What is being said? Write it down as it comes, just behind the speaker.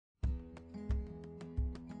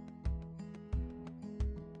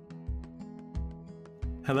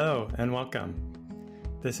Hello and welcome.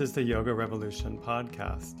 This is the Yoga Revolution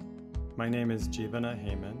podcast. My name is Jivana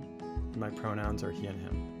Heyman, and my pronouns are he and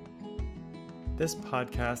him. This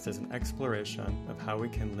podcast is an exploration of how we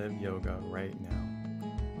can live yoga right now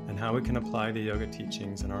and how we can apply the yoga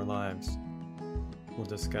teachings in our lives. We'll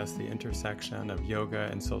discuss the intersection of yoga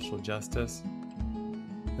and social justice,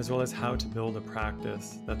 as well as how to build a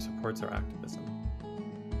practice that supports our activism.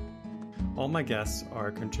 All my guests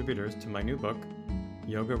are contributors to my new book,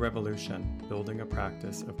 Yoga Revolution, Building a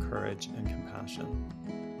Practice of Courage and Compassion.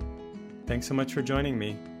 Thanks so much for joining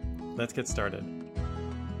me. Let's get started.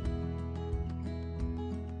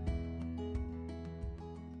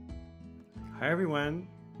 Hi, everyone.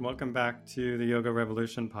 Welcome back to the Yoga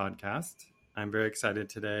Revolution podcast. I'm very excited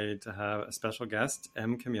today to have a special guest,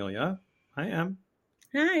 M. Camelia. Hi, M.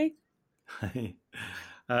 Hi. Hi.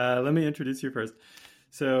 Let me introduce you first.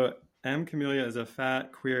 So, M. Camelia is a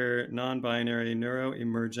fat, queer, non-binary,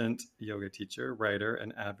 neuro-emergent yoga teacher, writer,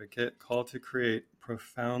 and advocate called to create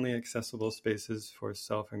profoundly accessible spaces for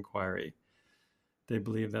self-inquiry. They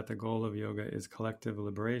believe that the goal of yoga is collective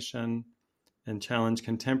liberation and challenge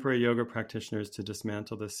contemporary yoga practitioners to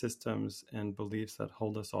dismantle the systems and beliefs that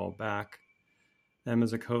hold us all back. M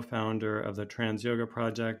is a co-founder of the Trans Yoga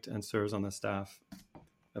Project and serves on the staff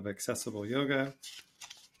of Accessible Yoga,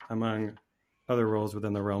 among other roles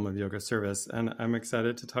within the realm of yoga service. And I'm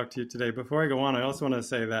excited to talk to you today. Before I go on, I also want to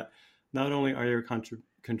say that not only are you a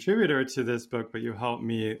contributor to this book, but you helped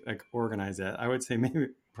me organize it. I would say maybe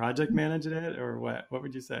project manage it, or what? What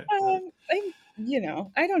would you say? I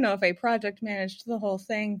don't know if I project managed the whole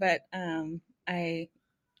thing, but I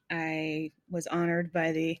was honored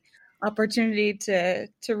by the opportunity to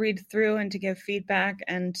read through and to give feedback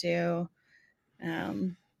and to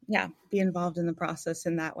be involved in the process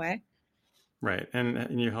in that way. Right.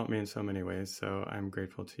 And you helped me in so many ways. So I'm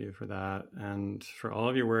grateful to you for that and for all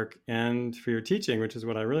of your work and for your teaching, which is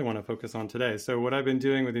what I really want to focus on today. So what I've been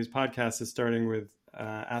doing with these podcasts is starting with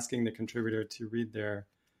asking the contributor to read their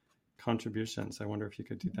contributions. I wonder if you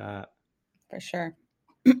could do that. For sure.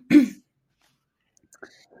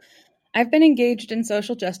 I've been engaged in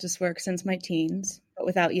social justice work since my teens, but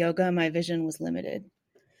without yoga, my vision was limited.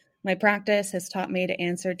 My practice has taught me to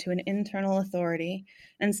answer to an internal authority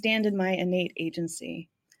and stand in my innate agency.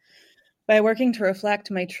 By working to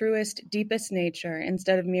reflect my truest, deepest nature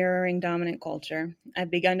instead of mirroring dominant culture,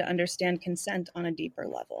 I've begun to understand consent on a deeper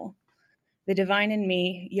level. The divine in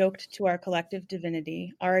me, yoked to our collective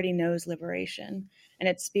divinity, already knows liberation, and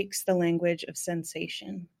it speaks the language of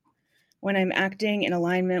sensation. When I'm acting in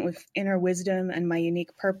alignment with inner wisdom and my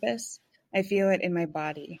unique purpose, I feel it in my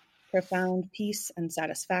body. Profound peace and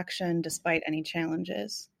satisfaction despite any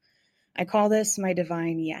challenges. I call this my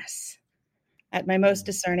divine yes. At my most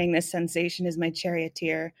discerning, this sensation is my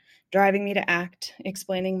charioteer, driving me to act,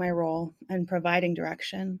 explaining my role, and providing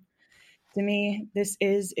direction. To me, this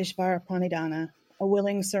is Ishvara Pranidhana, a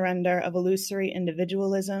willing surrender of illusory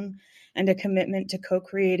individualism and a commitment to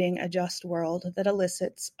co-creating a just world that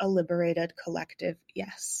elicits a liberated collective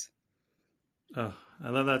yes. Oh, I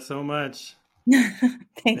love that so much.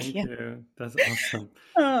 Thank you. That's awesome.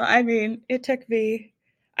 It took me,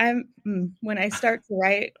 when I start to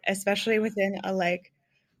write, especially within a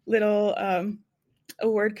little, a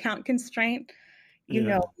word count constraint,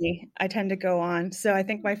 know me, I tend to go on. So I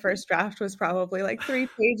think my first draft was probably 3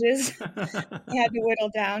 pages. I had to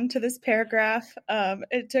whittle down to this paragraph.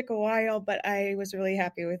 It took a while, but I was really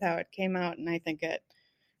happy with how it came out. And I think it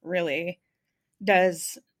really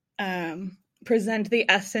does, present the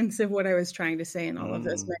essence of what I was trying to say in all of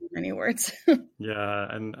those many, many words.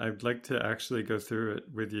 Yeah. And I'd like to actually go through it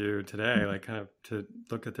with you today, kind of to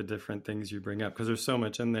look at the different things you bring up, because there's so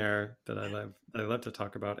much in there that I love to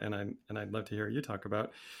talk about. And I'd love to hear you talk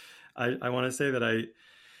about. I want to say that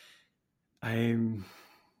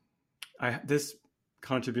this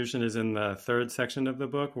contribution is in the 3rd section of the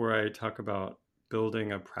book, where I talk about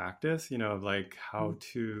building a practice, of how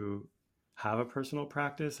to have a personal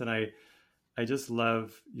practice. And I just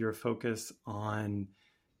love your focus on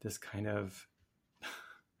this kind of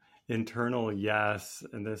internal yes,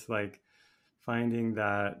 and this finding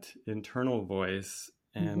that internal voice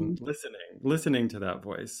and listening to that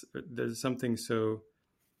voice. There's something so,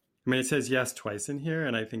 it says yes twice in here,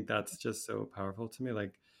 and I think that's just so powerful to me.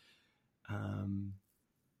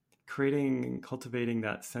 Cultivating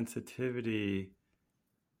that sensitivity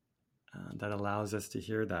that allows us to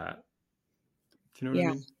hear that. Do you know what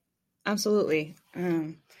I mean? Absolutely.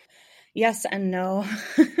 Yes and no.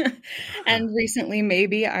 And recently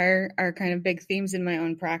maybe are kind of big themes in my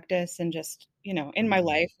own practice and just, in my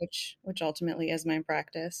life, which ultimately is my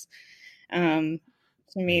practice. To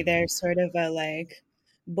me, there's sort of a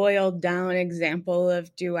boiled down example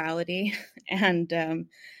of duality and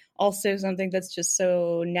also something that's just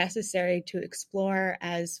so necessary to explore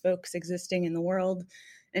as folks existing in the world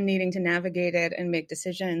and needing to navigate it and make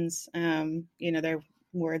decisions. They're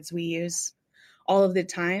words we use all of the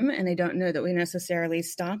time, and I don't know that we necessarily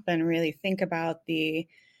stop and really think about the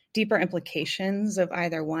deeper implications of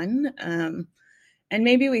either one. And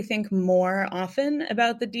maybe we think more often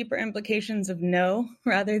about the deeper implications of no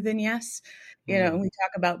rather than yes. We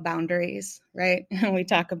talk about boundaries, right? We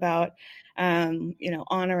talk about,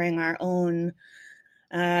 honoring our own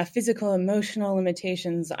physical, emotional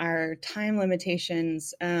limitations, our time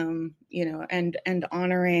limitations, and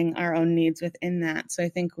honoring our own needs within that. So I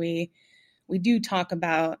think we do talk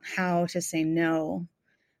about how to say no,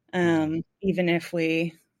 even if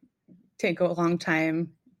we take a long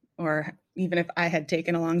time, or even if I had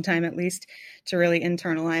taken a long time at least, to really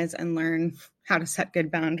internalize and learn how to set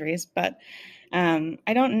good boundaries. But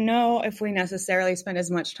I don't know if we necessarily spend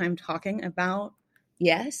as much time talking about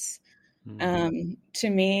yes. To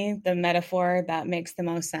me, the metaphor that makes the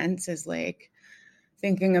most sense is like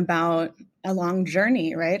thinking about a long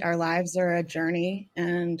journey, right? Our lives are a journey,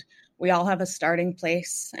 and we all have a starting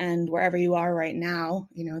place, and wherever you are right now,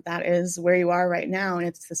 that is where you are right now, and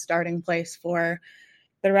it's the starting place for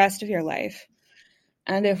the rest of your life.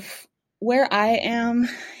 And if where I am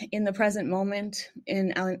in the present moment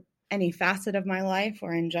in any facet of my life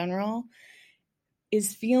or in general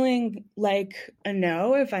is feeling like a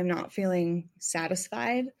no, if I'm not feeling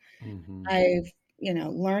satisfied, I've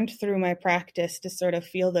learned through my practice to sort of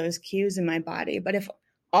feel those cues in my body. But if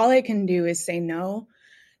all I can do is say no,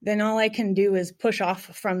 then all I can do is push off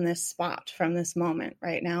from this spot, from this moment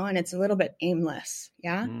right now. And it's a little bit aimless.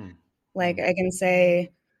 Yeah. Like I can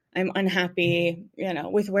say I'm unhappy,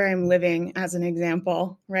 with where I'm living as an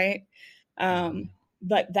example. Right.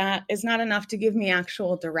 But that is not enough to give me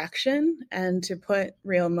actual direction and to put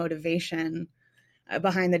real motivation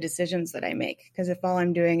behind the decisions that I make. Because if all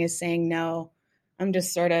I'm doing is saying no, I'm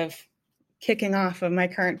just sort of kicking off of my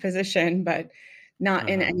current position, but not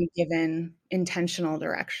in any given intentional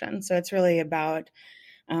direction. So it's really about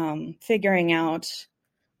figuring out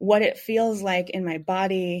what it feels like in my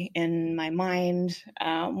body, in my mind,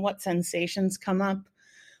 what sensations come up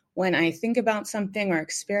when I think about something or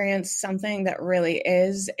experience something that really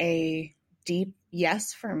is a deep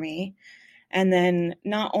yes for me. And then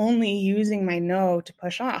not only using my no to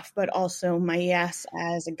push off, but also my yes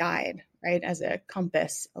as a guide, right? As a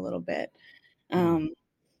compass a little bit,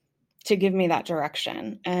 to give me that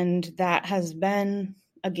direction. And that has been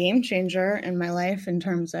a game changer in my life in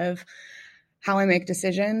terms of how I make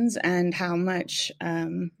decisions and how much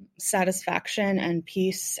satisfaction and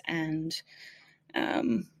peace and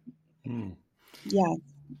I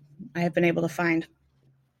have been able to find.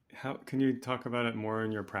 How can you talk about it more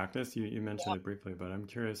in your practice? You mentioned it briefly, but I'm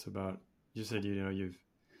curious about. You said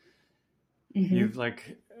you've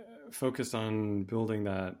like focused on building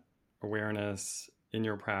that awareness in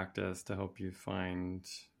your practice to help you find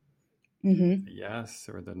the yes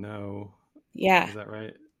or the no. Yeah, is that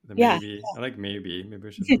right? The maybe. I like maybe. Maybe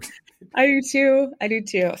we should look. I do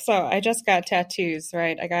too. So I just got tattoos,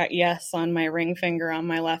 right? I got yes on my ring finger on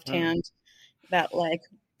my left hand, that like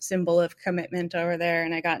symbol of commitment over there,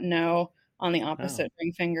 and I got no on the opposite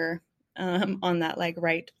ring finger on that like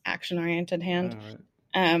right action oriented hand.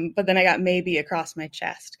 But then I got maybe across my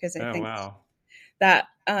chest because I think that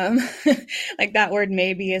like that word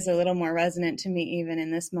maybe is a little more resonant to me even in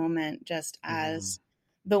this moment, just as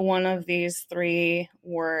the one of these three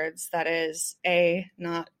words that is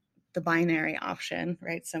not the binary option,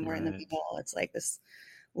 right? Somewhere in the middle. It's like this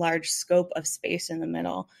large scope of space in the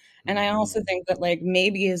middle. And I also think that like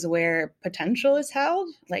maybe is where potential is held.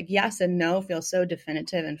 Like yes and no feel so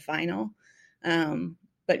definitive and final.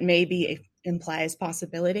 But maybe implies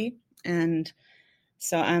possibility. And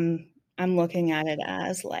so I'm looking at it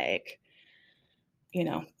as like,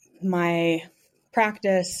 my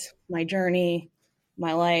practice, my journey,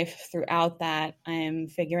 my life throughout that, I'm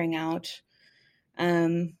figuring out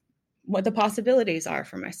what the possibilities are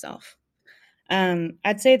for myself.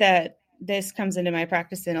 I'd say that this comes into my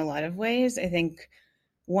practice in a lot of ways. I think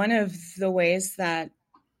one of the ways that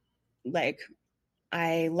like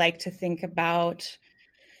I like to think about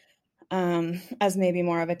as maybe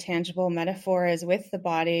more of a tangible metaphor is with the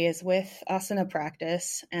body, is with asana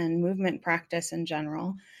practice and movement practice in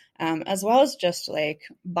general, as well as just like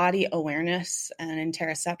body awareness and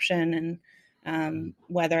interoception, and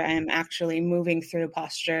whether I'm actually moving through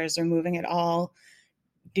postures or moving at all,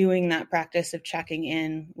 doing that practice of checking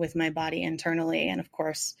in with my body internally, and of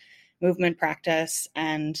course, movement practice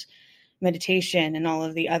and meditation and all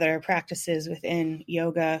of the other practices within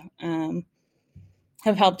yoga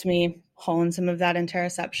have helped me hone some of that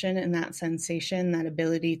interoception and that sensation, that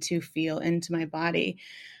ability to feel into my body.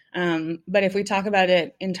 But if we talk about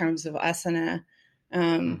it in terms of asana,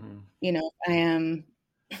 you know, if I am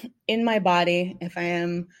in my body, if I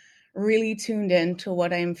am really tuned in to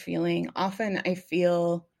what I'm feeling, often I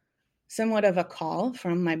feel somewhat of a call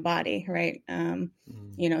from my body, right?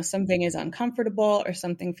 You know, something is uncomfortable or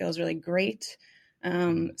something feels really great.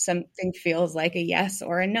 Something feels like a yes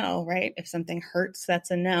or a no, right? If something hurts,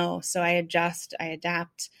 that's a no. So I adjust, I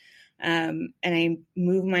adapt, and I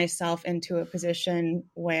move myself into a position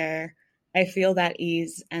where I feel that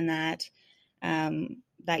ease and that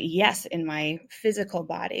that yes in my physical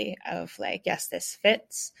body of like, yes, this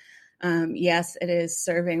fits. Yes, it is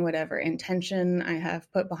serving whatever intention I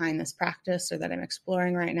have put behind this practice or that I'm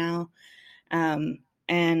exploring right now.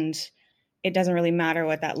 And it doesn't really matter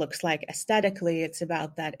what that looks like aesthetically. It's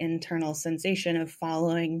about that internal sensation of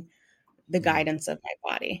following the guidance of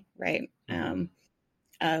my body, right?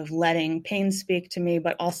 Of letting pain speak to me,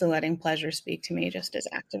 but also letting pleasure speak to me just as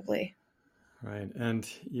actively. Right. And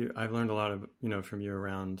I've learned a lot of, from you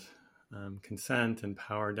around consent and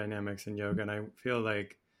power dynamics in yoga. And I feel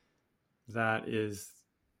like that is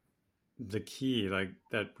the key, like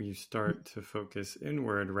that we start to focus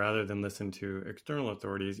inward rather than listen to external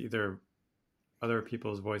authorities, either other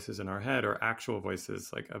people's voices in our head or actual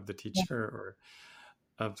voices like of the teacher or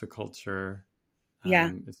of the culture.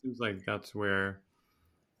 It seems like that's where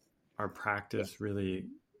our practice really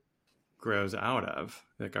grows out of,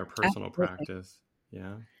 like our personal practice.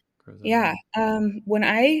 When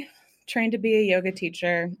I trained to be a yoga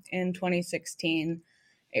teacher in 2016,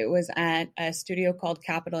 it was at a studio called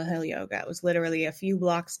Capitol Hill Yoga. It was literally a few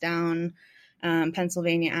blocks down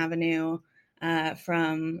Pennsylvania Avenue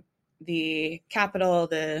from the Capitol,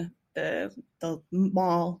 the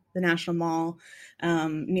mall, the National Mall,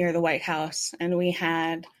 near the White House. And we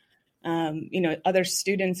had, other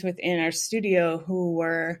students within our studio who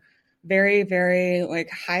were very, very like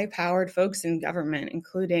high-powered folks in government,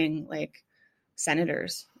 including like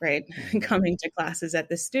senators, right? Coming to classes at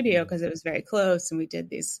the studio because it was very close. And we did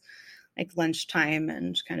these like lunchtime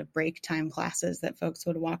and kind of break time classes that folks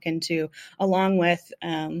would walk into, along with,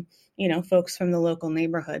 folks from the local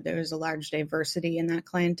neighborhood. There was a large diversity in that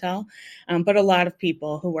clientele, but a lot of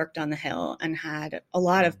people who worked on the Hill and had a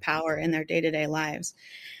lot of power in their day-to-day lives.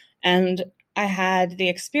 And I had the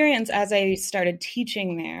experience as I started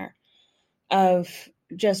teaching there of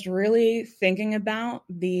just really thinking about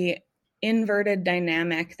the inverted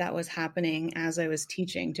dynamic that was happening as I was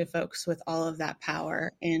teaching to folks with all of that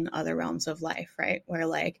power in other realms of life, right? Where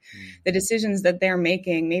like the decisions that they're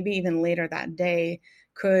making, maybe even later that day,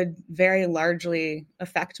 could very largely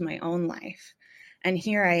affect my own life. And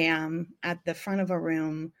here I am at the front of a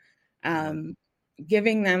room,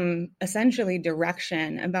 giving them essentially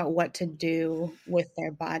direction about what to do with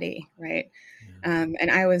their body, right?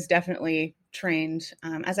 And I was definitely trained,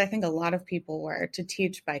 as I think a lot of people were, to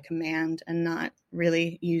teach by command and not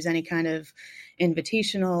really use any kind of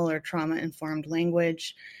invitational or trauma-informed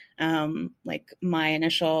language. Like my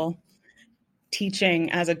initial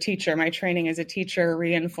teaching as a teacher, my training as a teacher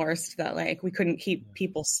reinforced that like we couldn't keep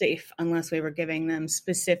people safe unless we were giving them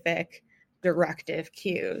specific directive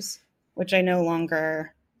cues, which I no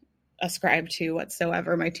longer ascribe to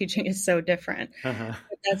whatsoever. My teaching is so different. But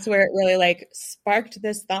that's where it really like sparked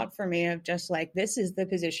this thought for me of just like, this is the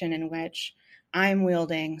position in which I'm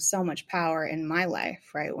wielding so much power in my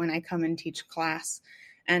life, right? When I come and teach class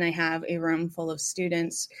and I have a room full of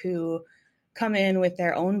students who come in with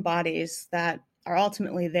their own bodies that are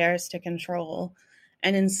ultimately theirs to control.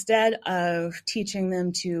 And instead of teaching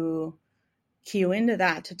them to cue into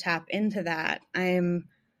that, to tap into that, I'm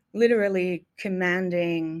literally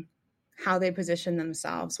commanding how they position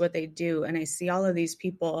themselves, what they do. And I see all of these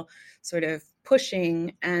people sort of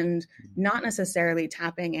pushing and not necessarily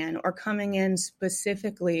tapping in or coming in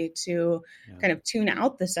specifically to kind of tune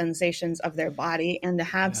out the sensations of their body and to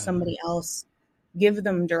have somebody else give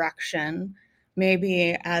them direction,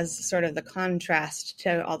 maybe as sort of the contrast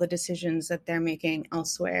to all the decisions that they're making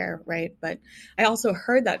elsewhere, right? But I also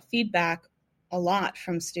heard that feedback a lot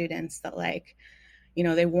from students that like,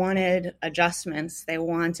 they wanted adjustments. They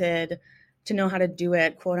wanted to know how to do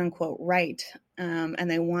it, quote unquote, right. And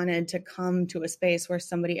they wanted to come to a space where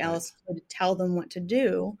somebody else could tell them what to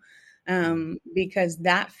do, because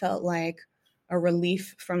that felt like a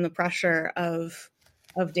relief from the pressure of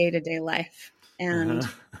day-to-day life. And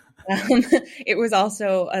it was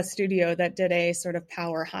also a studio that did a sort of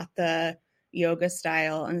power hatha yoga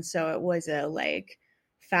style. And so it was a like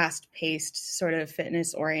fast-paced, sort of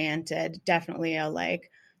fitness-oriented, definitely a like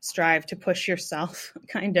strive to push yourself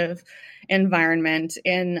kind of environment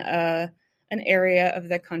in an area of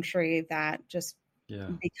the country that just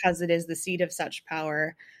because it is the seat of such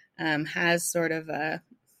power, has sort of a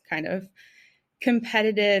kind of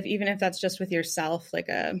competitive, even if that's just with yourself, like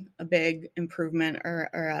a big improvement or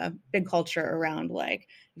a big culture around like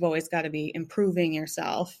you've always got to be improving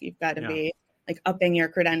yourself. You've got to be like upping your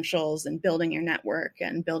credentials and building your network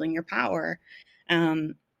and building your power.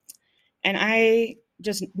 And I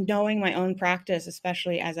just knowing my own practice,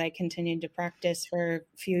 especially as I continued to practice for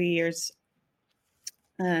a few years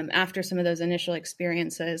after some of those initial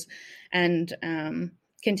experiences and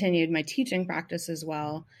continued my teaching practice as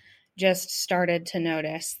well, just started to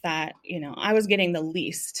notice that, I was getting the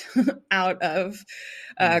least out of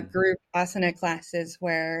group asana classes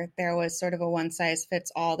where there was sort of a one size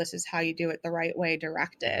fits all, this is how you do it the right way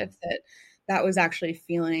directive, that was actually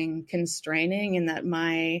feeling constraining, and that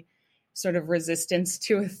my sort of resistance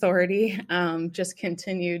to authority just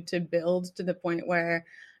continued to build to the point where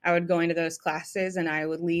I would go into those classes and I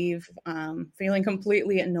would leave feeling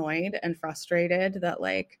completely annoyed and frustrated that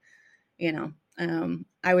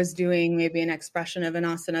I was doing maybe an expression of an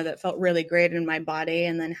asana that felt really great in my body,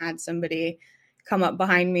 and then had somebody come up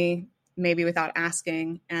behind me, maybe without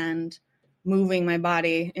asking, and moving my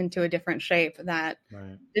body into a different shape that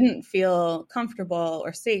didn't feel comfortable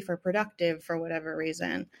or safe or productive for whatever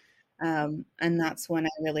reason. And that's when I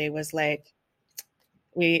really was like,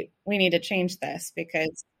 we need to change this,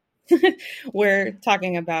 because we're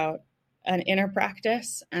talking about an inner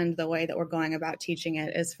practice, and the way that we're going about teaching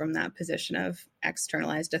it is from that position of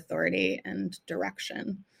externalized authority and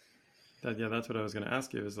direction. That's what I was going to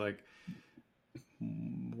ask you, is like,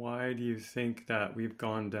 why do you think that we've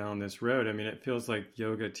gone down this road? I mean, it feels like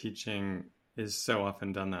yoga teaching is so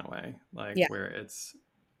often done that way, where it's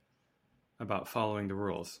about following the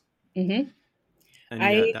rules. Mm-hmm. And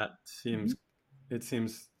yet it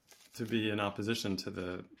seems to be in opposition to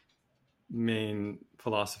the main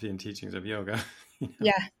philosophy and teachings of yoga.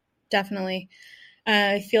 Yeah, definitely.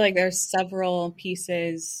 I feel like there's several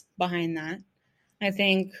pieces behind that. I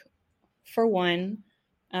think, for one,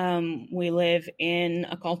 we live in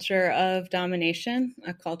a culture of domination,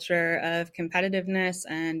 a culture of competitiveness,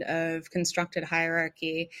 and of constructed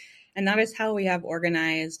hierarchy. And that is how we have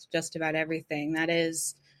organized just about everything. That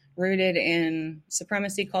is rooted in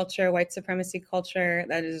supremacy culture, white supremacy culture,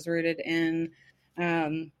 that is rooted in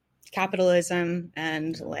capitalism,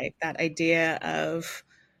 and like that idea of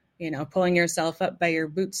pulling yourself up by your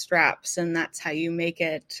bootstraps, and that's how you make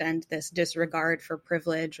it, and this disregard for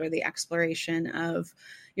privilege or the exploration of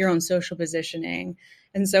your own social positioning.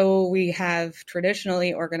 And so we have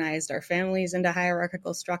traditionally organized our families into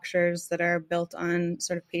hierarchical structures that are built on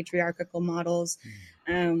sort of patriarchal models.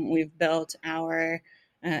 We've built our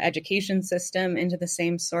education system into the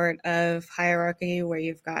same sort of hierarchy, where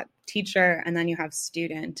you've got teacher and then you have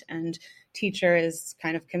student, and teacher is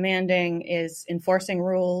kind of commanding, is enforcing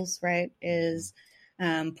rules, right, is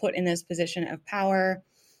put in this position of power.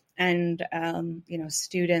 And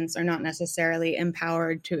students are not necessarily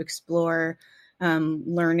empowered to explore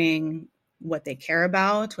learning what they care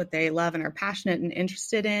about, what they love and are passionate and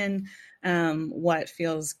interested in, what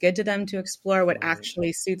feels good to them to explore, what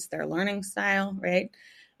actually suits their learning style, right?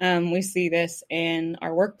 We see this in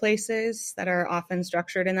our workplaces that are often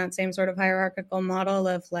structured in that same sort of hierarchical model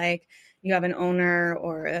of like, you have an owner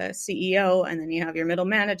or a CEO, and then you have your middle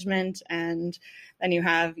management, and then you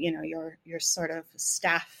have, your sort of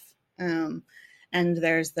staff. And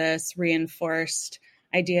there's this reinforced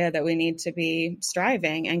idea that we need to be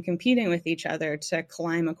striving and competing with each other to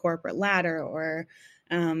climb a corporate ladder, or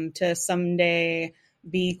to someday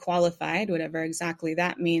be qualified, whatever exactly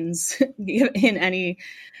that means in any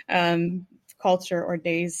culture or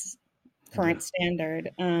day's current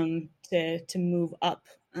standard, to move up,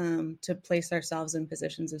 to place ourselves in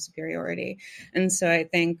positions of superiority. And so I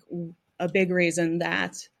think a big reason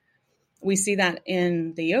that we see that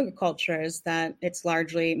in the yoga culture is that it's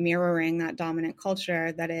largely mirroring that dominant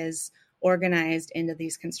culture that is organized into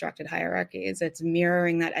these constructed hierarchies. It's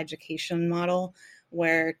mirroring that education model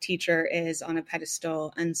where teacher is on a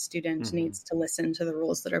pedestal and student needs to listen to the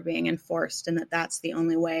rules that are being enforced, and that's the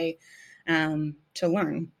only way to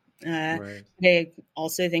learn. I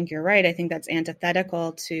also think you're right. I think that's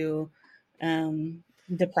antithetical to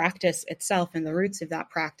the practice itself and the roots of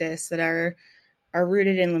that practice that are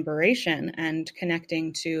rooted in liberation and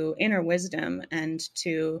connecting to inner wisdom and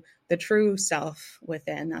to the true self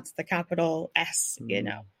within. That's the capital S,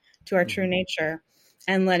 to our true nature,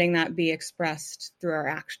 and letting that be expressed through our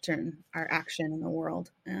action in the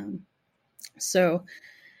world. So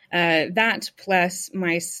That plus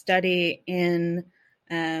my study in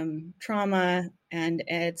trauma and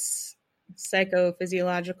its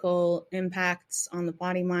psychophysiological impacts on the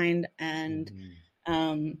body mind,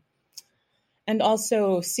 and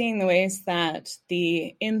also seeing the ways that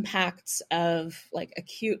the impacts of like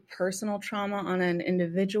acute personal trauma on an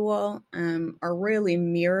individual are really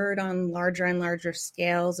mirrored on larger and larger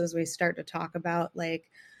scales as we start to talk about like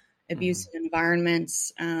abusive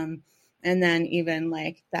environments, and then even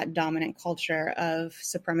like that dominant culture of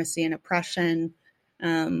supremacy and oppression.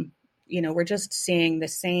 We're just seeing the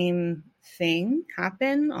same thing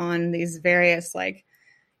happen on these various like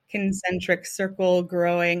concentric circle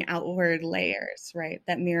growing outward layers, right,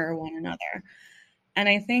 that mirror one another. And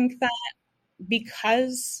I think that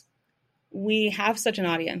because we have such an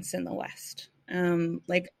audience in the West,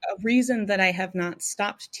 like a reason that I have not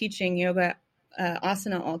stopped teaching yoga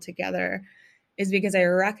asana altogether is because I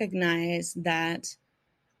recognize that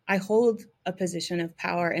I hold a position of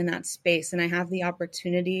power in that space, and I have the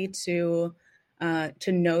opportunity to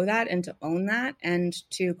know that and to own that and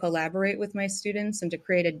to collaborate with my students and to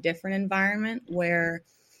create a different environment where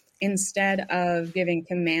instead of giving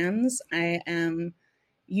commands, I am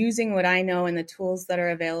using what I know and the tools that are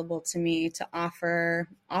available to me to offer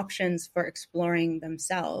options for exploring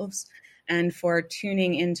themselves and for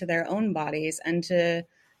tuning into their own bodies and to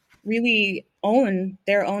really own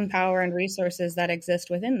their own power and resources that exist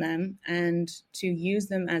within them and to use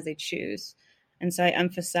them as they choose. And so I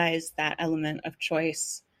emphasize that element of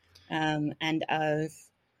choice, and of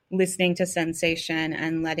listening to sensation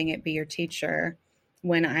and letting it be your teacher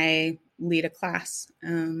when I lead a class.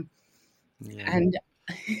 And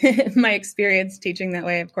my experience teaching that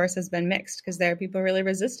way, of course, has been mixed because there are people really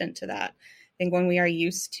resistant to that. I think when we are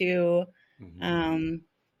used to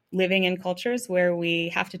living in cultures where we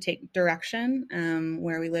have to take direction,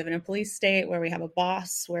 where we live in a police state, where we have a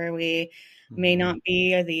boss, where we may not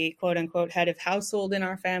be the quote unquote head of household in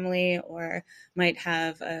our family, or might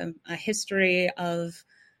have a history of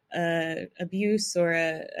abuse or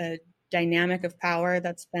a dynamic of power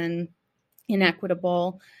that's been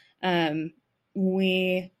inequitable.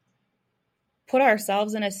 We put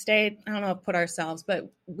ourselves in a state, I don't know if put ourselves,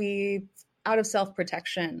 but we, out of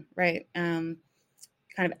self-protection, right? Kind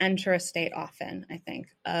of enter a state often, I think,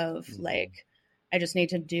 of like, I just need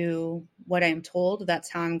to do what I'm told.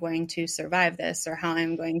 That's how I'm going to survive this, or how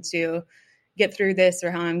I'm going to get through this,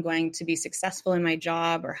 or how I'm going to be successful in my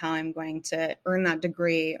job, or how I'm going to earn that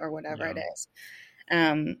degree, or whatever it is.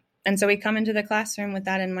 And so we come into the classroom with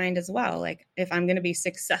that in mind as well. Like, if I'm going to be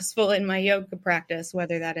successful in my yoga practice,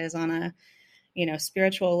 whether that is on a,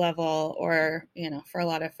 spiritual level, or, for a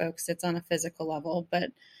lot of folks, it's on a physical level,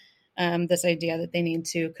 but this idea that they need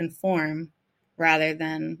to conform rather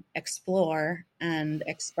than explore and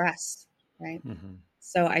express, right?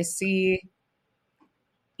 So I see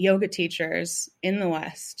yoga teachers in the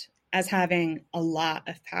West as having a lot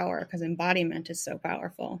of power because embodiment is so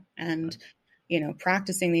powerful. And,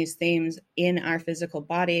 practicing these themes in our physical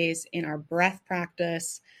bodies, in our breath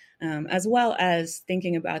practice, as well as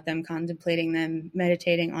thinking about them, contemplating them,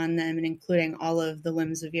 meditating on them, and including all of the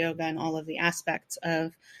limbs of yoga and all of the aspects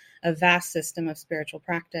of a vast system of spiritual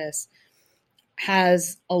practice,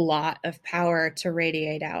 has a lot of power to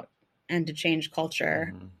radiate out and to change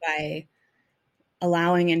culture by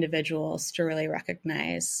allowing individuals to really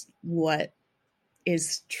recognize what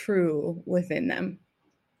is true within them.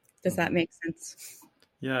 Does that make sense?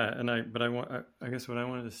 Yeah, and I guess what I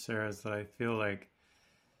wanted to share is that I feel like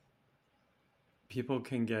people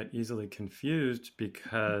can get easily confused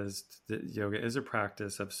because yoga is a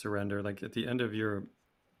practice of surrender. Like at the end of your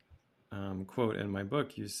quote in my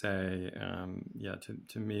book, you say,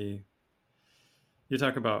 to me, you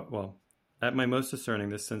talk about, well, at my most discerning,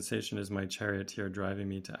 this sensation is my charioteer driving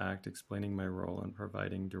me to act, explaining my role and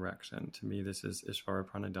providing direction. To me, this is Ishvara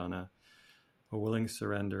Pranadhana, a willing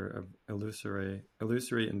surrender of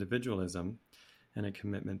illusory individualism and a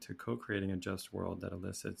commitment to co-creating a just world that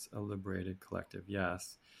elicits a liberated collective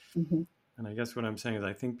yes. And I guess what I'm saying is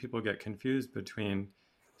I think people get confused between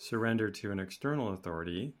surrender to an external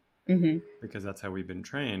authority, because that's how we've been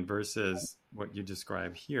trained, versus what you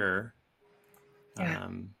describe here,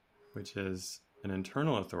 which is an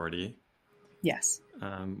internal authority. Yes.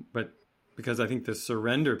 But because I think the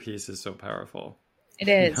surrender piece is so powerful. It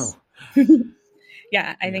is.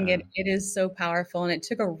 Yeah, I think it is so powerful. And it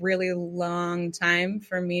took a really long time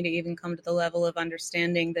for me to even come to the level of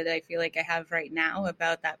understanding that I feel like I have right now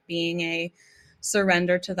about that being a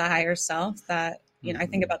surrender to the higher self. That, I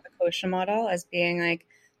think about the Kosha model as being like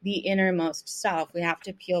the innermost self. We have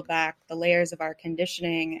to peel back the layers of our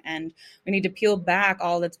conditioning, and we need to peel back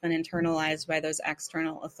all that's been internalized by those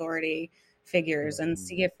external authority figures and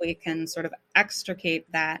see if we can sort of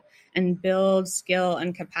extricate that and build skill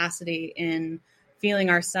and capacity in feeling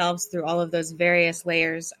ourselves through all of those various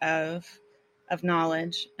layers of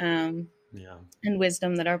knowledge Yeah. and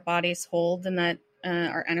wisdom that our bodies hold, and that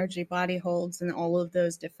our energy body holds, and all of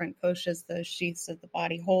those different koshas, those sheaths of the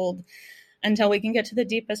body hold, until we can get to the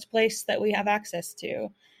deepest place that we have access to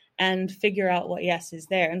and figure out what yes is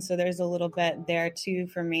there. And so there's a little bit there too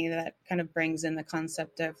for me that kind of brings in the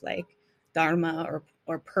concept of like dharma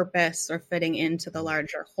or purpose or fitting into the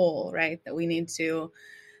larger whole, right? That we need to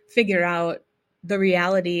figure out the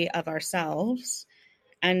reality of ourselves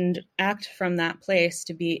and act from that place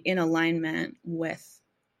to be in alignment with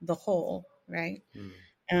the whole, right?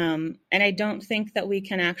 And I don't think that we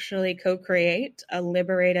can actually co-create a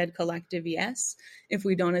liberated collective yes if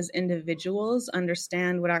we don't, as individuals,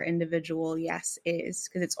 understand what our individual yes is,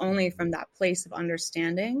 because it's only from that place of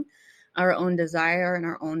understanding our own desire and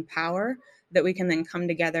our own power that we can then come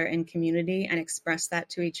together in community and express that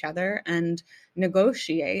to each other and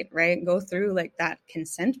negotiate, right? Go through like that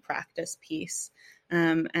consent practice piece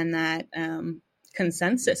and that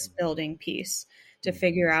consensus building piece to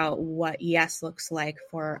figure out what yes looks like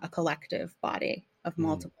for a collective body of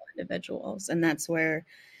multiple individuals. And that's where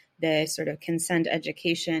the sort of consent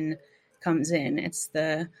education comes in. It's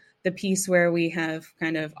the piece where we have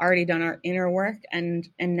kind of already done our inner work and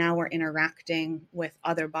now we're interacting with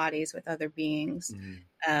other bodies, with other beings,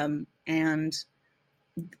 and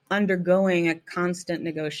undergoing a constant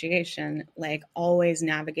negotiation, like always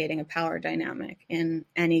navigating a power dynamic in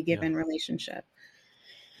any given relationship.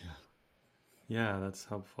 Yeah, that's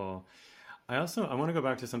helpful. I want to go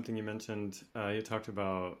back to something you mentioned. You talked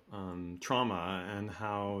about trauma and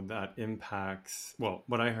how that impacts. Well,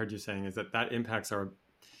 what I heard you saying is that impacts our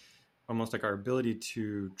almost like our ability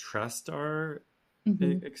to trust our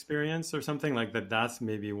experience or something like that. That's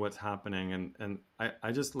maybe what's happening, and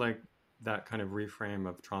I just like that kind of reframe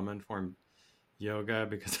of trauma informed yoga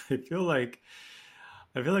because I feel like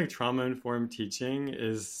trauma informed teaching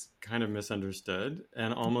is kind of misunderstood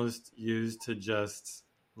and almost used to just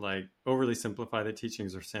like overly simplify the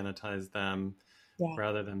teachings or sanitize them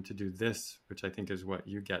rather than to do this, which I think is what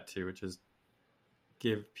you get to, which is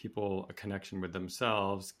give people a connection with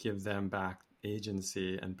themselves, give them back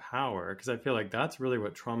agency and power. Because I feel like that's really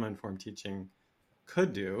what trauma informed teaching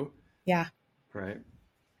could do. Yeah. Right.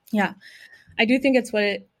 Yeah. I do think it's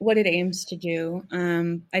what it aims to do.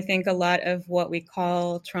 I think a lot of what we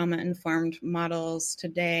call trauma-informed models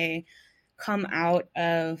today come out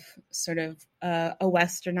of sort of a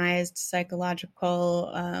westernized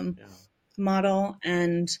psychological model,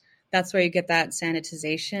 and that's where you get that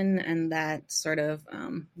sanitization and that sort of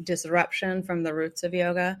disruption from the roots of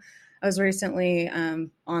yoga. I was recently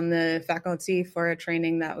on the faculty for a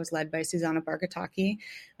training that was led by Susanna Bargataki,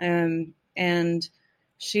 and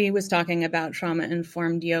she was talking about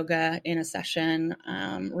trauma-informed yoga in a session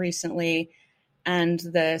recently, and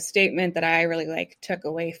the statement that I really took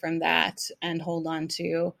away from that and hold on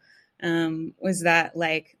to was that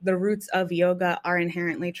the roots of yoga are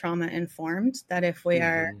inherently trauma-informed, that if we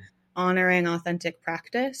are honoring authentic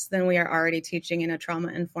practice, then we are already teaching in a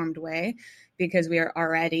trauma-informed way because we are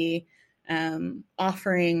already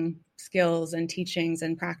offering skills and teachings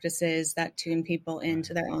and practices that tune people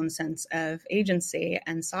into their own sense of agency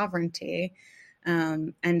and sovereignty,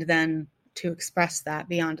 and then to express that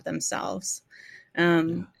beyond themselves.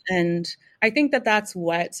 And I think that that's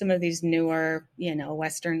what some of these newer,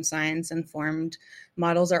 Western science-informed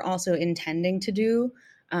models are also intending to do.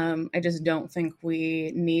 I just don't think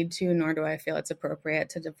we need to, nor do I feel it's appropriate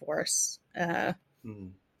to divorce, that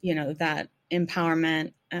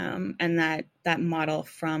empowerment and that model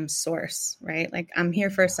from source, right? Like I'm here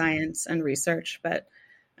for science and research, but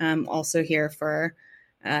I'm also here for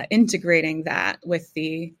integrating that with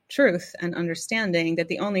the truth and understanding that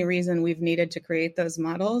the only reason we've needed to create those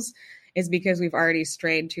models is because we've already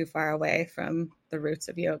strayed too far away from the roots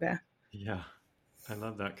of yoga. Yeah, I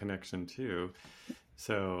love that connection too.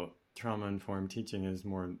 So trauma-informed teaching is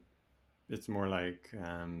more like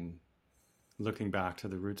looking back to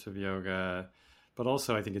the roots of yoga, but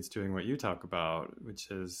also I think it's doing what you talk about,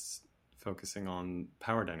 which is focusing on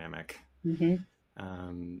power dynamic.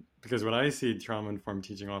 Because what I see trauma-informed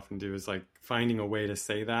teaching often do is like finding a way to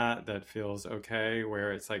say that feels okay,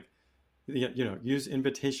 where it's like, use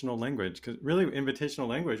invitational language, because really invitational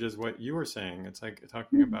language is what you were saying. It's like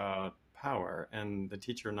talking about power and the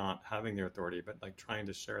teacher not having the authority, but like trying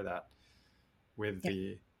to share that with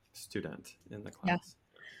the student in the class.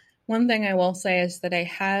 One thing I will say is that I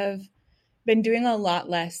have been doing a lot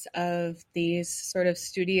less of these sort of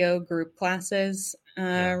studio group classes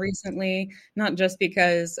Yeah. recently, not just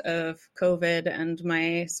because of COVID and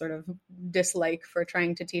my sort of dislike for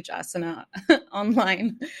trying to teach asana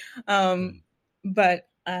online, um, Mm. but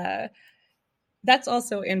that's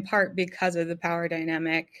also in part because of the power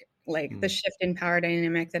dynamic, like the Mm. shift in power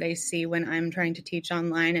dynamic that I see when I'm trying to teach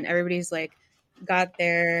online and everybody's like got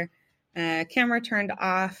their camera turned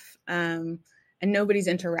off, and nobody's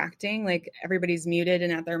interacting. Like everybody's muted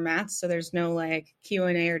and at their mats, so there's no like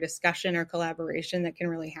Q&A or discussion or collaboration that can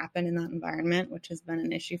really happen in that environment, which has been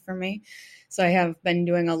an issue for me. So I have been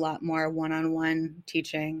doing a lot more one-on-one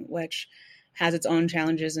teaching, which has its own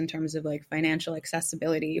challenges in terms of like financial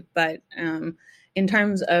accessibility, but in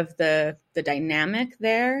terms of the dynamic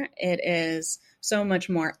there, it is so much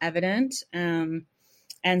more evident,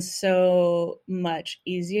 and so much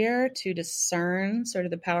easier to discern sort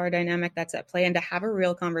of the power dynamic that's at play and to have a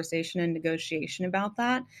real conversation and negotiation about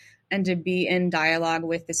that and to be in dialogue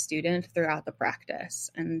with the student throughout the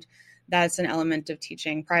practice. And that's an element of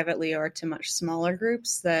teaching privately or to much smaller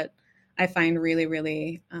groups that I find really,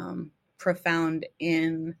 really profound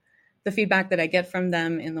in the feedback that I get from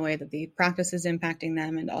them, in the way that the practice is impacting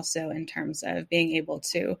them, and also in terms of being able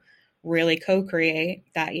to really co-create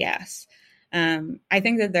that yes. I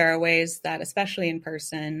think that there are ways that, especially in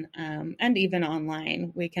person and even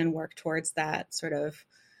online, we can work towards that sort of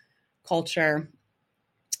culture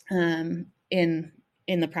in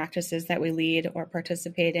the practices that we lead or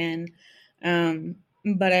participate in.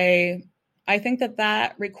 But I think that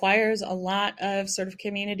that requires a lot of sort of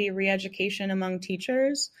community re-education among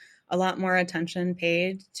teachers, a lot more attention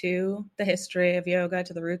paid to the history of yoga,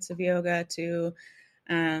 to the roots of yoga, to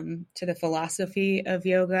the philosophy of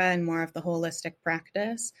yoga and more of the holistic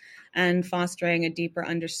practice, and fostering a deeper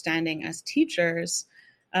understanding as teachers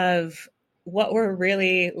of what we're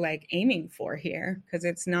really like aiming for here, because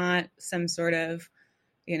it's not some sort of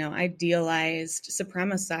idealized,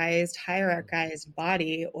 supremacized, hierarchized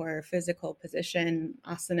body or physical position,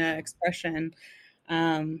 asana expression,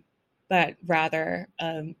 um, but rather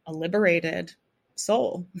a liberated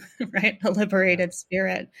soul, right? A Yeah. liberated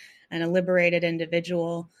spirit and a liberated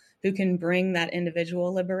individual who can bring that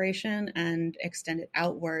individual liberation and extend it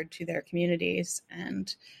outward to their communities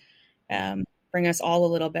and bring us all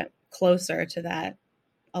a little bit closer to that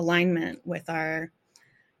alignment with our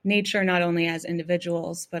nature, not only as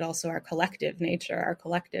individuals, but also our collective nature, our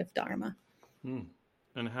collective dharma. Mm.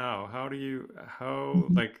 And Mhm. how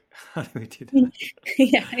do we do that?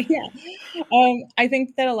 Yeah, yeah. I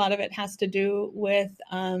think that a lot of it has to do with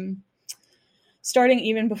starting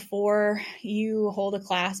even before you hold a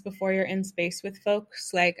class, before you're in space with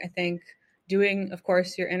folks. Like I think doing, of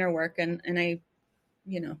course, your inner work, and the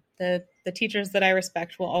teachers that I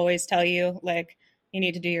respect will always tell you like you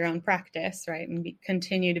need to do your own practice, right, and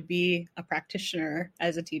continue to be a practitioner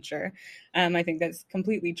as a teacher. I think that's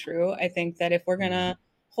completely true. I think that if we're Mm. gonna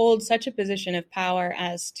hold such a position of power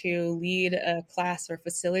as to lead a class or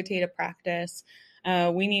facilitate a practice,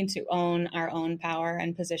 we need to own our own power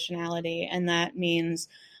and positionality, and that means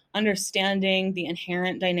understanding the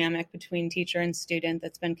inherent dynamic between teacher and student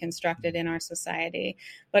that's been constructed in our society,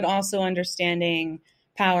 but also understanding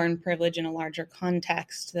power and privilege in a larger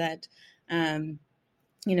context that um,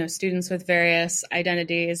 students with various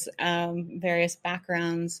identities, various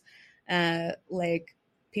backgrounds, like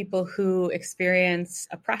people who experience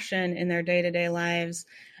oppression in their day-to-day lives,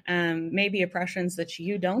 maybe oppressions that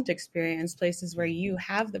you don't experience, places where you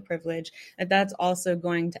have the privilege, that's also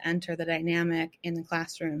going to enter the dynamic in the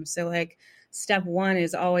classroom. So like step one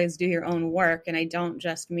is always do your own work, and I don't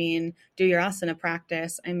just mean do your asana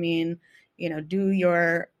practice. I mean, do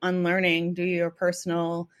your unlearning, do your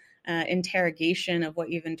personal interrogation of what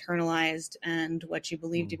you've internalized and what you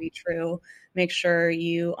believe to Mm. be true. Make sure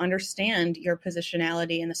you understand your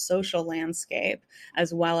positionality in the social landscape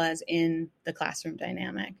as well as in the classroom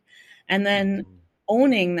dynamic. And then Mm.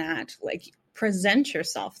 owning that, like present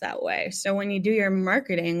yourself that way. So when you do your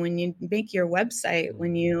marketing, when you make your website,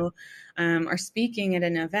 when Mm. you are speaking at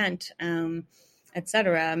an event,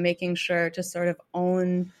 etc., making sure to sort of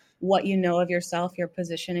own what you know of yourself, your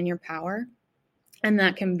position, and your power, and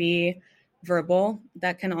that can be verbal,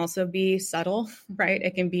 that can also be subtle, right?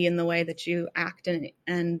 It can be in the way that you act and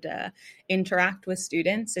interact with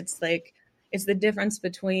students. It's the difference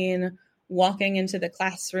between walking into the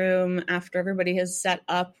classroom after everybody has set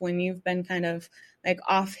up, when you've been kind of like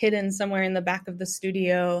off hidden somewhere in the back of the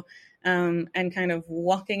studio, and kind of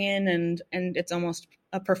walking in, and it's almost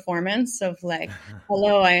a performance of like,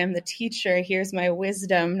 hello, I am the teacher, here's my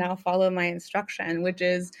wisdom, now follow my instruction, which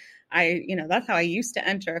is that's how I used to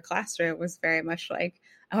enter a classroom, was very much like,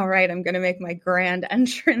 all right, I'm going to make my grand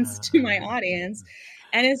entrance to my audience.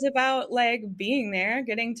 And it's about like being there,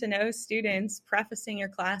 getting to know students, prefacing your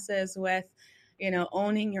classes with,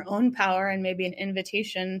 owning your own power, and maybe an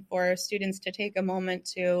invitation for students to take a moment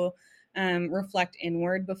to reflect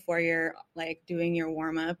inward before you're like doing your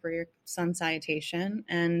warm up or your sun salutation,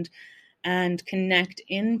 and connect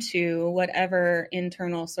into whatever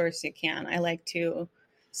internal source you can. I like to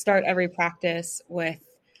start every practice with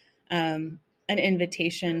an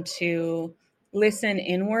invitation to listen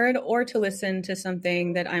inward or to listen to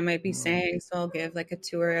something that I might be saying. So I'll give like a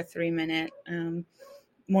 2 or a 3 minute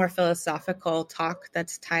more philosophical talk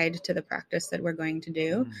that's tied to the practice that we're going to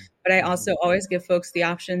do. But I also always give folks the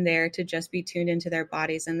option there to just be tuned into their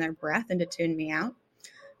bodies and their breath and to tune me out.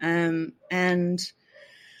 And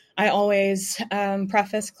I always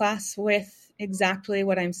preface class with exactly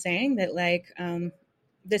what I'm saying, that like,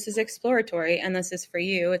 this is exploratory and this is for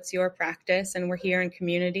you. It's your practice, and we're here in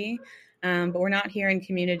community. But we're not here in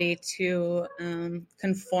community to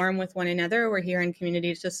conform with one another. We're here in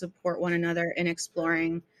community to support one another in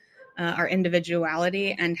exploring our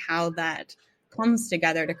individuality and how that comes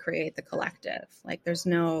together to create the collective. Like there's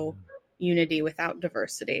no unity without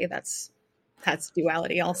diversity. That's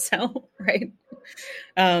duality also, right?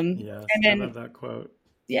 Yes, and then, I love that quote.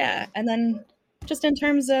 Yeah. And then just in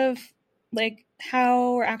terms of like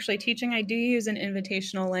how we're actually teaching, I do use an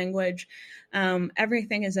invitational language.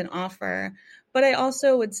 Everything is an offer, but I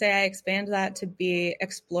also would say I expand that to be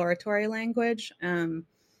exploratory language.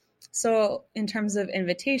 So in terms of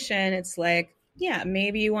invitation, it's like, yeah,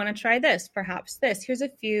 maybe you want to try this, perhaps this. Here's a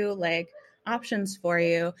few like options for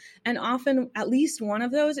you. And often at least one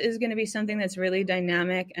of those is going to be something that's really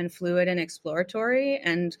dynamic and fluid and exploratory,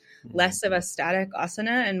 and less of a static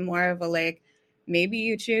asana and more of a like, maybe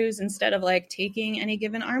you choose, instead of like taking any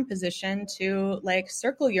given arm position, to like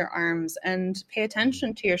circle your arms and pay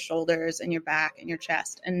attention to your shoulders and your back and your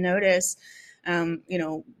chest, and notice,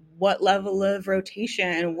 what level of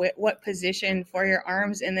rotation, what position for your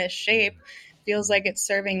arms in this shape feels like it's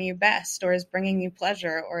serving you best, or is bringing you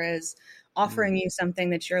pleasure, or is offering you something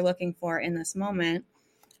that you're looking for in this moment.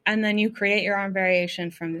 And then you create your arm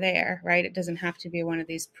variation from there, right? It doesn't have to be one of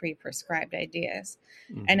these pre-prescribed ideas.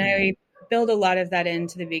 And I build a lot of that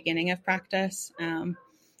into the beginning of practice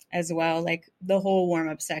as well. Like the whole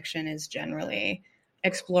warm-up section is generally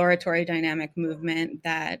exploratory dynamic movement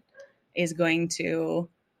that is going to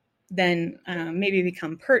then maybe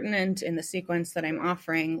become pertinent in the sequence that I'm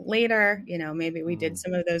offering later. Maybe we did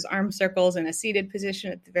some of those arm circles in a seated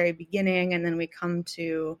position at the very beginning, and then we come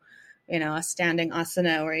to, a standing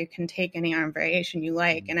asana where you can take any arm variation you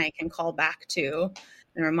like, and I can call back to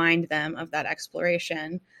and remind them of that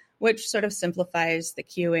exploration, which sort of simplifies the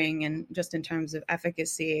cueing, and just in terms of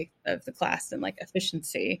efficacy of the class and like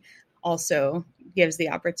efficiency, also gives the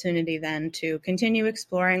opportunity then to continue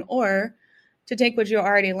exploring, or to take what you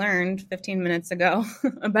already learned 15 minutes ago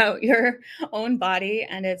about your own body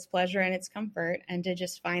and its pleasure and its comfort, and to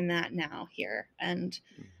just find that now here, and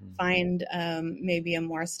find maybe a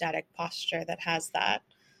more static posture that has that,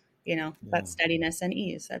 that steadiness and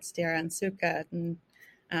ease, that sthira and sukha,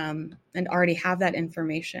 and already have that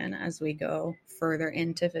information as we go further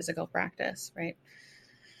into physical practice, right?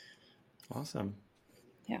 Awesome.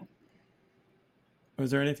 Yeah.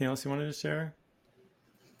 Was there anything else you wanted to share?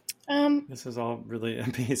 This is all really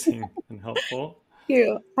amazing and helpful. Thank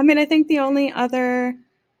you. I mean, I think the only other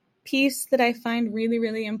piece that I find really,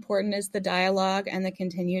 really important is the dialogue and the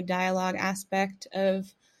continued dialogue aspect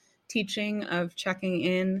of teaching, of checking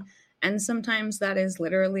in. And sometimes that is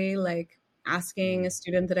literally like asking a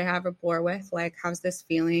student that I have rapport with, like, how's this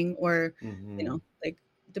feeling? Or, like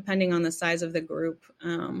depending on the size of the group,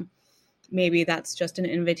 maybe that's just an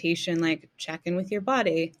invitation, like check in with your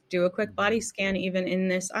body, do a quick body scan, even in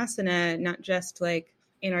this asana, not just like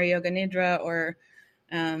in our yoga nidra or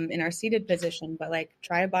in our seated position, but like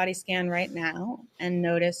try a body scan right now and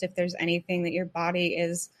notice if there's anything that your body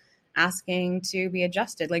is asking to be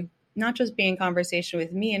adjusted. Like not just be in conversation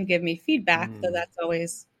with me and give me feedback, though that's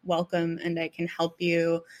always welcome, and I can help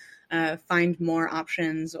you find more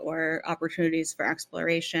options or opportunities for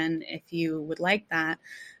exploration if you would like that.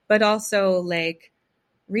 But also like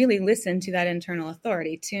really listen to that internal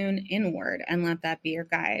authority, tune inward, and let that be your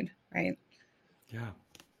guide, right? Yeah.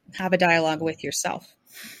 Have a dialogue with yourself.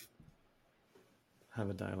 Have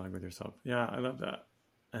a dialogue with yourself. Yeah, I love that.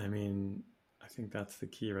 I mean, I think that's the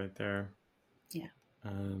key right there. Yeah.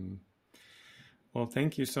 Well,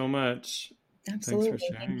 thank you so much. Absolutely. Thanks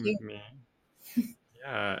for sharing with me.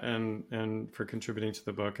 Yeah, and for contributing to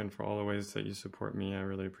the book and for all the ways that you support me. I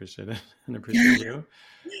really appreciate it and appreciate you.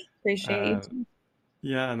 Appreciate you Uh, too.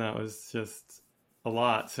 yeah, and that was just a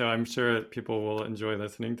lot. So I'm sure people will enjoy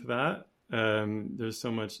listening to that. There's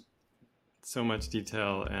so much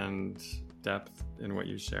detail and depth in what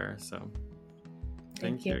you share. So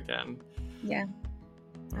thank you again. Yeah.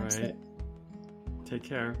 All absolutely. right. Take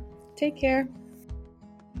care. Take care.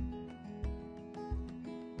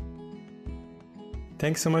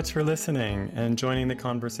 Thanks so much for listening and joining the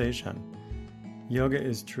conversation. Yoga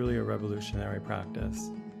is truly a revolutionary practice.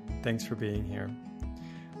 Thanks for being here.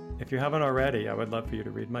 If you haven't already, I would love for you to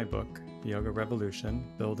read my book, Yoga Revolution,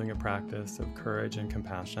 Building a Practice of Courage and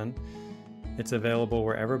Compassion. It's available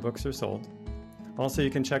wherever books are sold. Also, you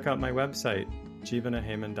can check out my website,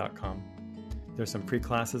 jeevanaheyman.com. There's some free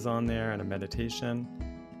classes on there and a meditation,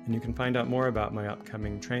 and you can find out more about my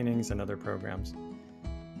upcoming trainings and other programs.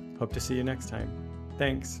 Hope to see you next time.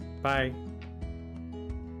 Thanks. Bye.